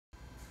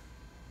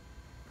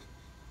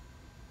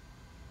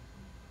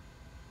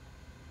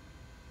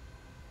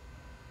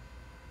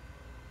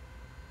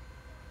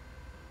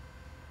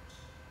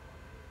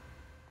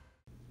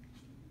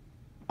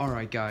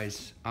Alright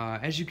guys,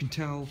 as you can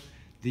tell,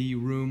 the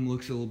room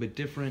looks a little bit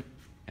different,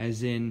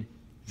 as in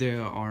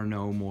there are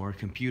no more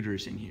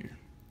computers in here.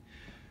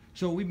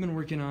 So we've been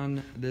working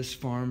on this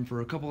farm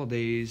for a couple of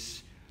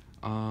days,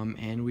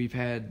 and we've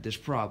had this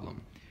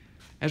problem.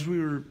 As we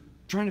were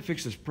trying to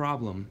fix this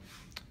problem,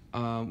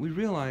 we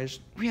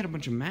realized we had a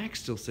bunch of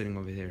Macs still sitting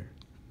over there.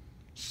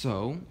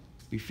 So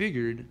we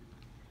figured,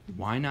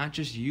 why not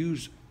just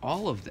use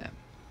all of them?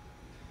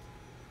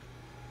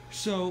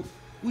 So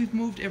we've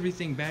moved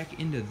everything back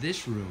into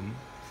this room,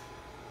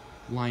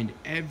 lined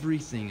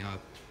everything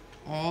up,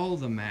 all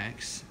the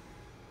Macs,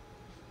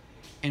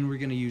 and we're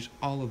gonna use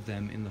all of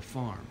them in the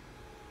farm.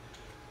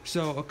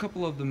 So a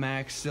couple of the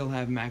Macs still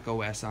have Mac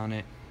OS on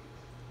it.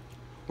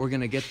 We're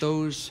gonna get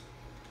those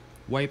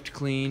wiped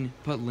clean,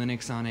 put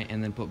Linux on it,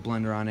 and then put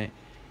Blender on it,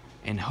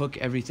 and hook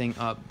everything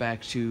up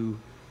back to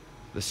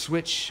the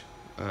switch,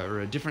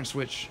 or a different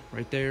switch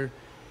right there,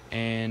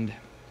 and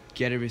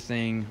get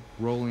everything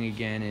rolling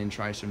again and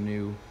try some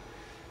new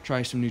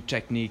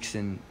techniques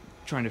and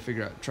try to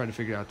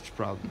figure out this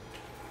problem.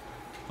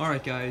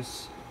 Alright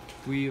guys,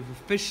 we have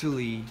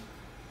officially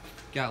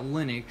got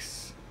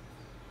Linux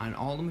on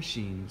all the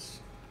machines,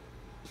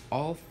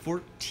 all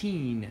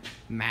 14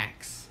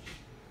 Macs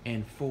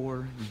and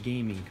 4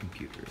 gaming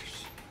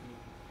computers.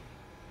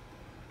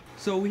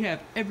 So we have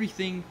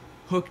everything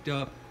hooked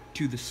up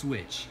to the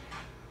switch.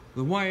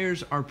 The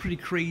wires are pretty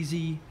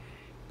crazy,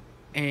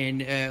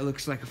 and it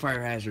looks like a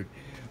fire hazard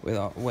with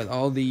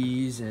all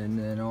these, and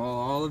then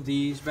all of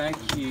these back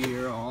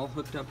here, all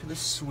hooked up to the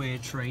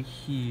switch right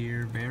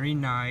here. Very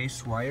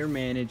nice wire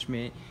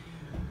management,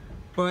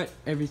 but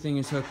everything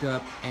is hooked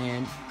up.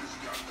 And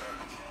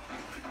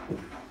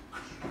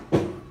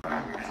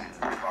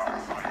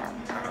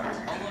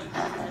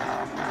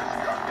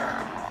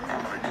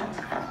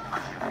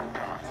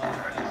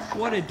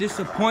what a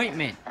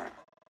disappointment.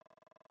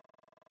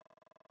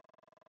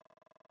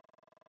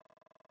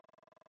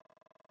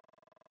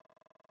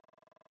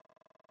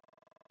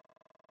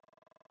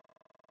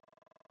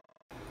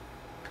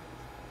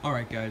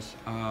 Alright guys,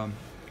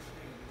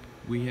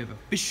 we have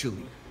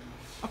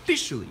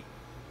officially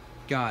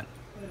got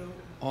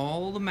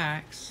all the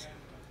Macs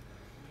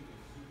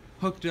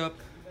hooked up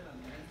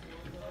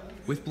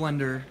with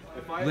Blender,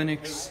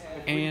 Linux,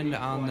 and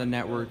on the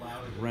network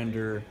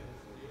rendering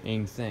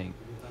thing.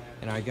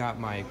 And I got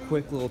my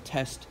quick little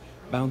test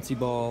bouncy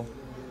ball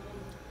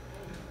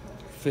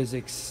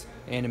physics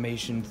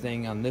animation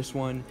thing on this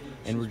one,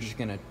 and we're just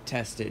gonna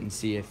test it and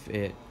see if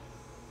it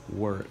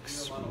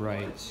works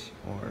right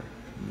or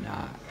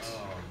not.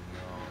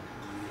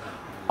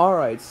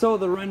 Alright, so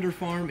the render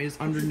farm is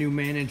under new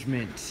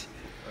management.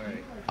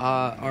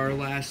 Our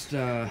last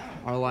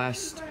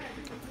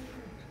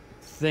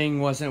thing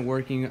wasn't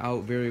working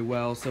out very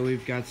well, so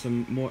we've got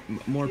some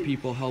more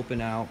people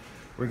helping out.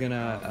 We're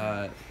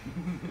gonna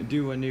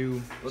do a new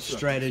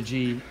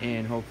strategy,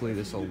 and hopefully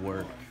this will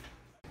work.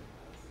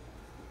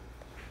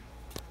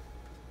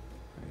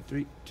 Alright,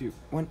 3, 2,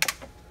 1.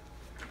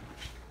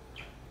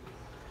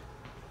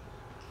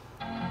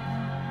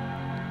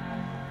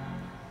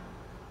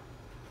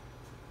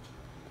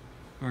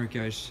 Alright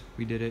guys,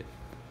 we did it.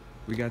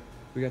 We got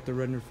the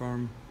render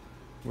farm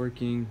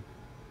working.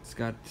 It's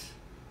got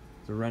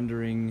the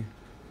rendering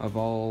of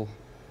all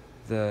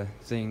the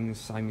things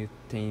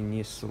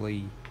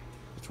simultaneously.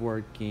 It's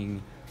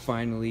working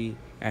finally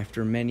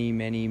after many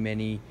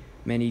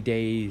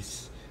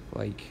days,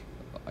 like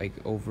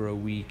over a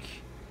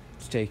week.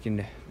 It's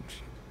taken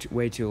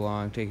way too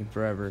long, taken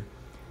forever.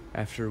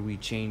 After we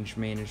changed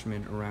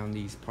management around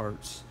these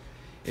parts,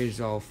 it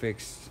is all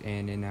fixed,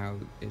 and now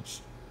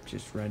it's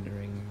just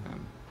rendering.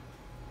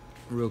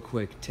 Real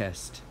quick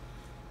test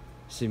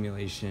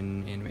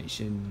simulation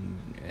animation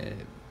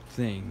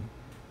thing.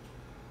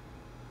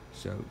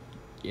 So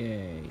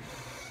yay.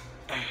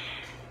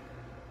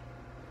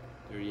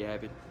 There you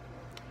have it.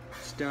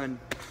 It's done.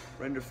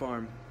 Render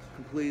farm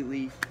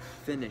completely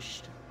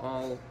finished,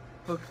 all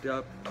hooked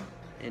up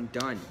and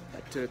done.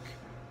 That took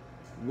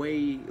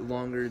way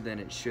longer than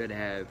it should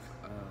have.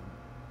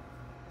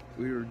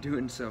 We were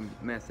doing some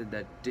method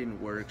that didn't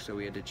work, so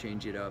we had to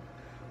change it up.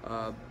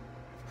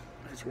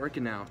 It's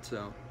working now,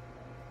 so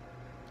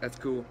that's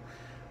cool.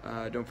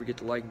 Don't forget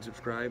to like and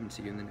subscribe, and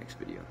see you in the next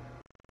video.